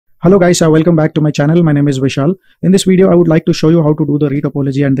Hello guys, welcome back to my channel. My name is Vishal. In this video, I would like to show you how to do the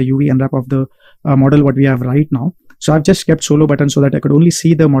retopology and the UV unwrap of the model what we have right now. So I've just kept solo button so that I could only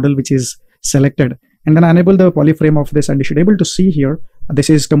see the model which is selected. And then I enable the polyframe of this, and you should be able to see here, this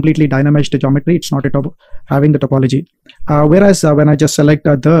is completely dynameshed geometry. It's not having the topology. Whereas when I just select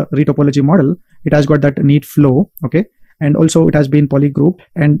the retopology model, it has got that neat flow, okay? And also it has been polygrouped.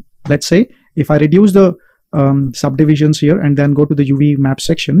 And let's say if I reduce the subdivisions here and then go to the UV map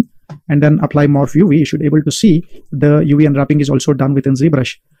section and then apply morph UV, you should be able to see the UV unwrapping is also done within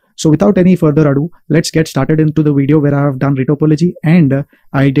ZBrush. So without any further ado, let's get started into the video where I have done retopology and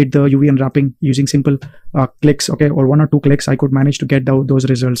I did the UV unwrapping using simple clicks, okay, or 1 or 2 clicks. I could manage to get those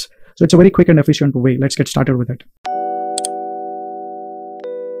results. So it's a very quick and efficient way. Let's get started with it.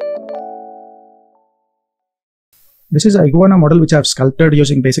 This is a iguana model which I have sculpted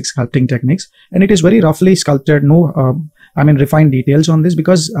using basic sculpting techniques, and it is very roughly sculpted. No, refined details on this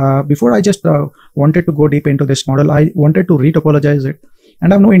because before I just wanted to go deep into this model, I wanted to retopologize it,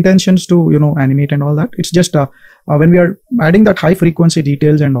 and I have no intentions to animate and all that. It's just when we are adding that high frequency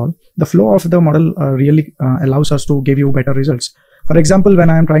details and all, the flow of the model really allows us to give you better results. For example, when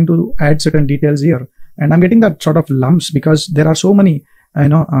I am trying to add certain details here, and I'm getting that sort of lumps because there are so many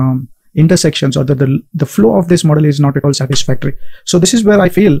intersections, or the flow of this model is not at all satisfactory. So this is where I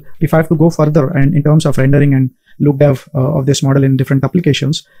feel if I have to go further and in terms of rendering and look dev of this model in different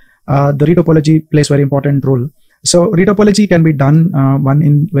applications, the retopology plays very important role. So retopology can be done one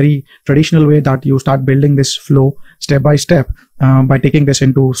in very traditional way, that you start building this flow step by step by taking this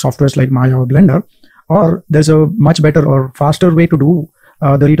into softwares like Maya or Blender, or there's a much better or faster way to do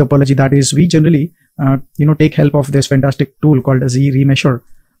the retopology. That is, we generally take help of this fantastic tool called ZBrush.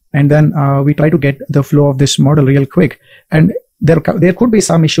 And then we try to get the flow of this model real quick. And there could be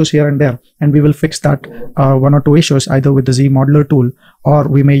some issues here and there, and we will fix that 1 or 2 issues either with the Z modeler tool, or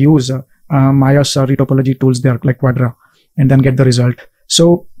we may use Maya's retopology tools there like Quadra, and then get the result.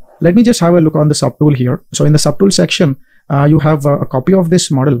 So let me just have a look on the subtool here. So in the subtool section, you have a copy of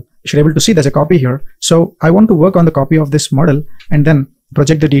this model. You should be able to see there's a copy here. So I want to work on the copy of this model and then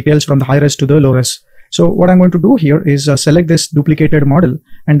project the details from the high res to the low res. So what I'm going to do here is select this duplicated model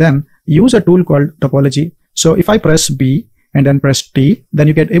and then use a tool called topology. So if I press B and then press T, then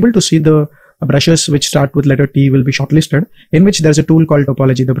you get able to see the brushes which start with letter T will be shortlisted, in which there's a tool called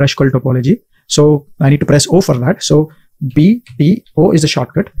topology, the brush called topology. So I need to press O for that. So B, T, O is the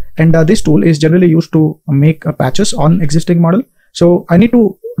shortcut. And this tool is generally used to make patches on existing model. So I need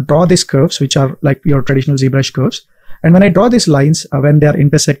to draw these curves, which are like your traditional ZBrush curves. And when I draw these lines, when they are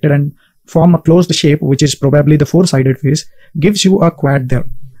intersected and form a closed shape, which is probably the 4-sided face, gives you a quad there.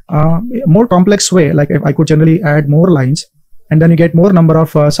 More complex way, like if I could generally add more lines, and then you get more number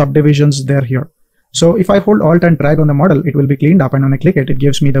of subdivisions there here. So if I hold Alt and drag on the model, it will be cleaned up, and when I click it, it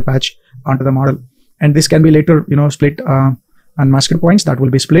gives me the patch onto the model. And this can be later, split and masked points that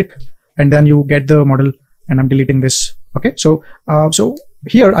will be split, and then you get the model. And I'm deleting this. Okay, so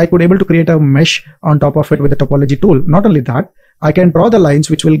here I could able to create a mesh on top of it with the topology tool. Not only that, I can draw the lines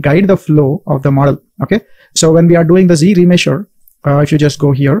which will guide the flow of the model. Okay, so when we are doing the ZBrush, if you just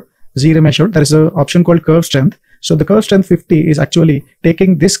go here, ZBrush, there is an option called curve strength. So the curve strength 50 is actually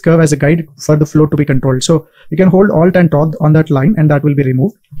taking this curve as a guide for the flow to be controlled. So you can hold Alt and draw on that line, and that will be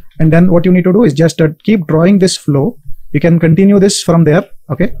removed. And then what you need to do is just keep drawing this flow. You can continue this from there.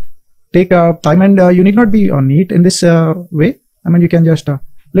 Okay, take time, and you need not be neat in this way. You can just a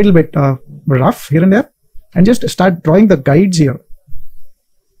little bit rough here and there, and just start drawing the guides here.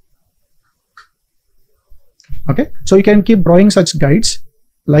 Okay, so you can keep drawing such guides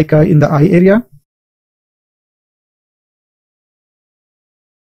like in the eye area.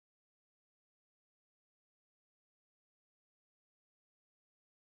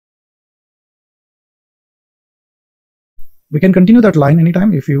 We can continue that line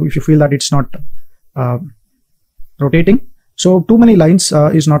anytime if you feel that it's not rotating. So too many lines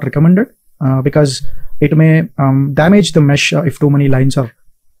is not recommended because it may damage the mesh if too many lines are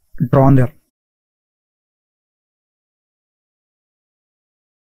drawn there.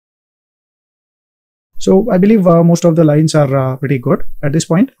 So I believe most of the lines are pretty good at this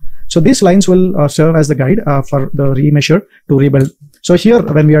point. So these lines will serve as the guide for the remeasure to rebuild. So here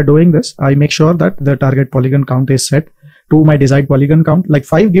when we are doing this, I make sure that the target polygon count is set to my desired polygon count. Like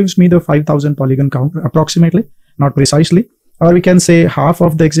 5 gives me the 5,000 polygon count approximately, not precisely. Or we can say half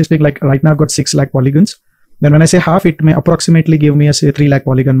of the existing, like right now I've got 6 lakh polygons. Then when I say half, it may approximately give me a say 3 lakh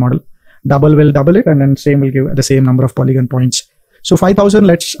polygon model. Double will double it, and then same will give the same number of polygon points. So 5,000,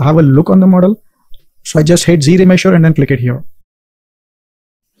 let's have a look on the model. So I just hit ZBrush and then click it here.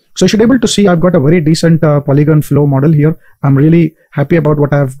 So you should be able to see I've got a very decent polygon flow model here. I'm really happy about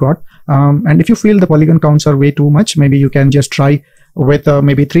what I've got. And if you feel the polygon counts are way too much, maybe you can just try with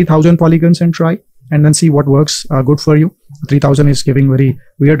maybe 3000 polygons and try, and then see what works good for you. 3000 is giving very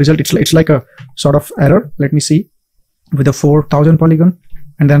weird result. It's like a sort of error. Let me see with a 4000 polygon,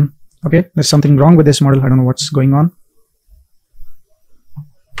 and then okay, there's something wrong with this model. I don't know what's going on.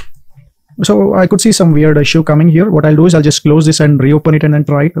 So I could see some weird issue coming here. What I'll do is I'll just close this and reopen it and then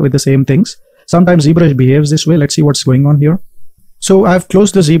try it with the same things. Sometimes ZBrush behaves this way. Let's see what's going on here. So I've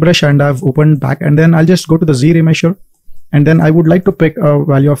closed the ZBrush and I've opened back, and then I'll just go to the Z remesher, and then I would like to pick a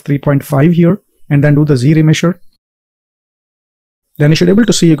value of 3.5 here and then do the Z remesher. Then you should be able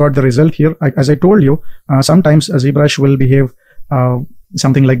to see you got the result here. As I told you, sometimes a ZBrush will behave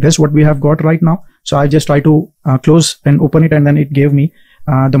something like this, what we have got right now. So I just try to close and open it, and then it gave me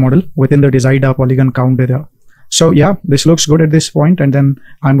the model within the desired polygon count there. So yeah, this looks good at this point, and then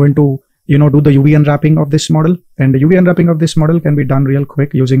I'm going to do the UV unwrapping of this model, and the UV unwrapping of this model can be done real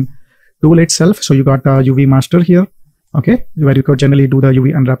quick using tool itself. So you got UV master here, okay, where you could generally do the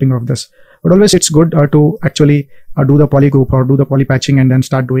UV unwrapping of this. But always it's good to actually do the poly group or do the poly patching and then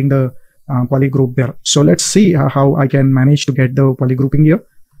start doing the poly group there. So let's see how I can manage to get the poly grouping here.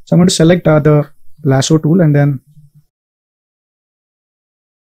 So I'm going to select the lasso tool, and then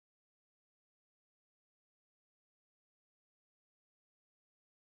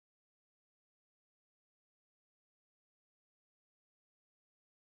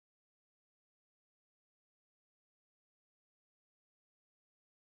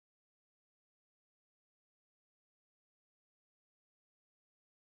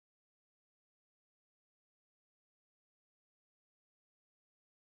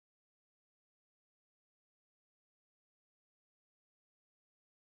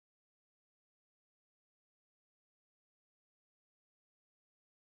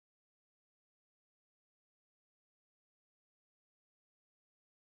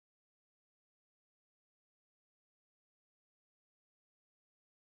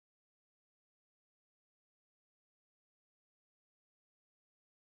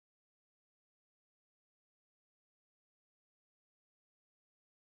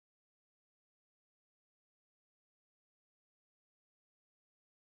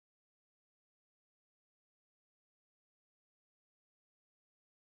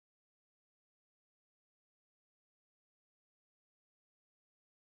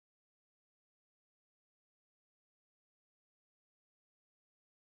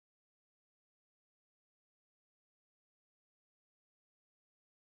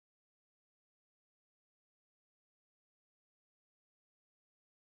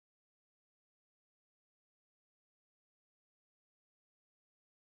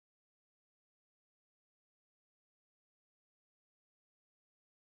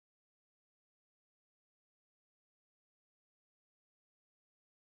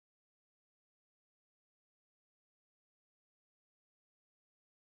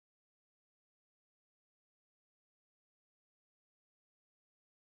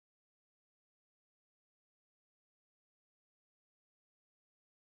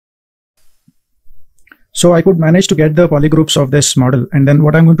so I could manage to get the poly groups of this model. And then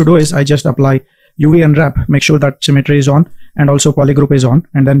what I'm going to do is I just apply UV unwrap, make sure that symmetry is on and also poly group is on,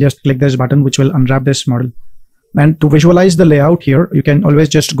 and then just click this button which will unwrap this model. And to visualize the layout here, you can always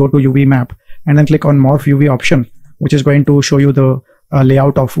just go to UV map and then click on morph UV option, which is going to show you the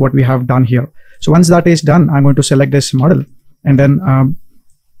layout of what we have done here. So once that is done, I'm going to select this model and then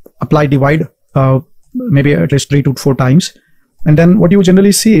apply divide maybe at least 3 to 4 times. And then what you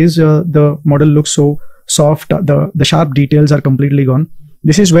generally see is the model looks so soft, the sharp details are completely gone.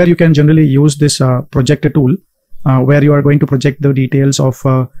 This is where you can generally use this projector tool, where you are going to project the details of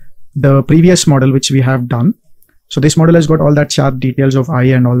the previous model which we have done. So this model has got all that sharp details of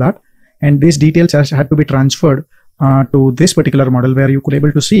eye and all that, and these details had to be transferred to this particular model where you could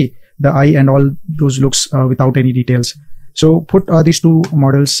able to see the eye and all those looks without any details. So put these two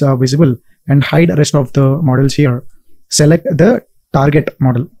models visible and hide the rest of the models here. Select the target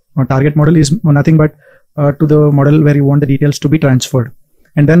model. Target model is nothing but to the model where you want the details to be transferred,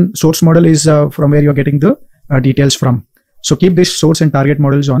 and then source model is from where you're getting the details from. So keep this source and target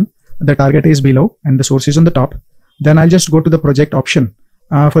models on. The target is below and the source is on the top. Then I'll just go to the project option.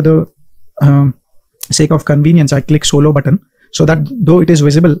 For the sake of convenience, I click solo button so that though it is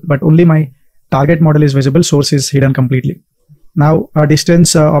visible, but only my target model is visible, source is hidden completely. Now a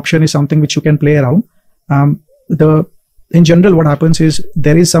distance option is something which you can play around. In general, what happens is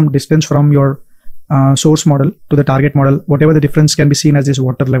there is some distance from your source model to the target model. Whatever the difference can be seen as this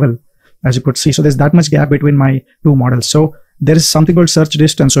water level, as you could see. So there's that much gap between my two models. So there is something called search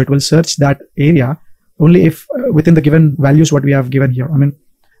distance. So it will search that area only if within the given values what we have given here. I mean,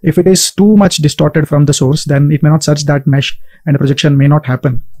 if it is too much distorted from the source, then it may not search that mesh and the projection may not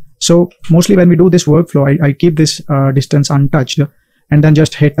happen. So mostly when we do this workflow, I keep this distance untouched and then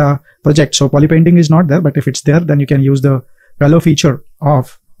just hit project. So poly painting is not there, but if it's there, then you can use the color feature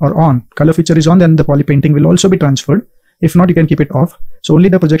off or on. Color feature is on, then the poly painting will also be transferred. If not, you can keep it off. So only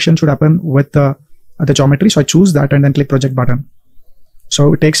the projection should happen with the geometry. So I choose that and then click project button.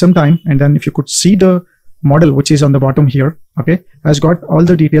 So it takes some time, and then if you could see the model which is on the bottom here, okay, has got all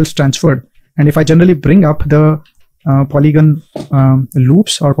the details transferred. And if I generally bring up the polygon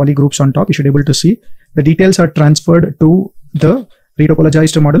loops or poly groups on top, you should be able to see the details are transferred to the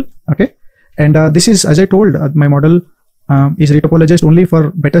retopologized model. Okay, and this is, as I told, my model is retopologized only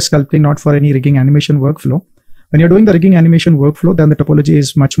for better sculpting, not for any rigging animation workflow. When you're doing the rigging animation workflow, then the topology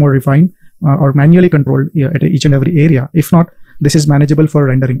is much more refined or manually controlled at each and every area. If not, this is manageable for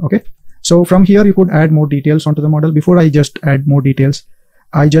rendering. Okay, so from here you could add more details onto the model. Before I just add more details,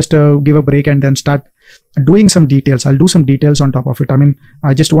 I just give a break and then start doing some details. I'll do some details on top of it. I mean,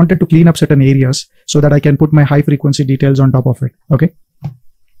 I just wanted to clean up certain areas so that I can put my high frequency details on top of it. Okay,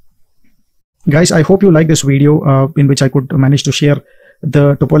 guys, I hope you like this video in which I could manage to share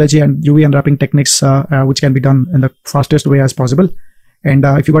the topology and UV unwrapping techniques which can be done in the fastest way as possible. And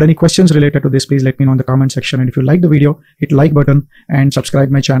if you got any questions related to this, please let me know in the comment section. And if you like the video, hit like button and subscribe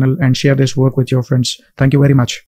my channel and share this work with your friends. Thank you very much.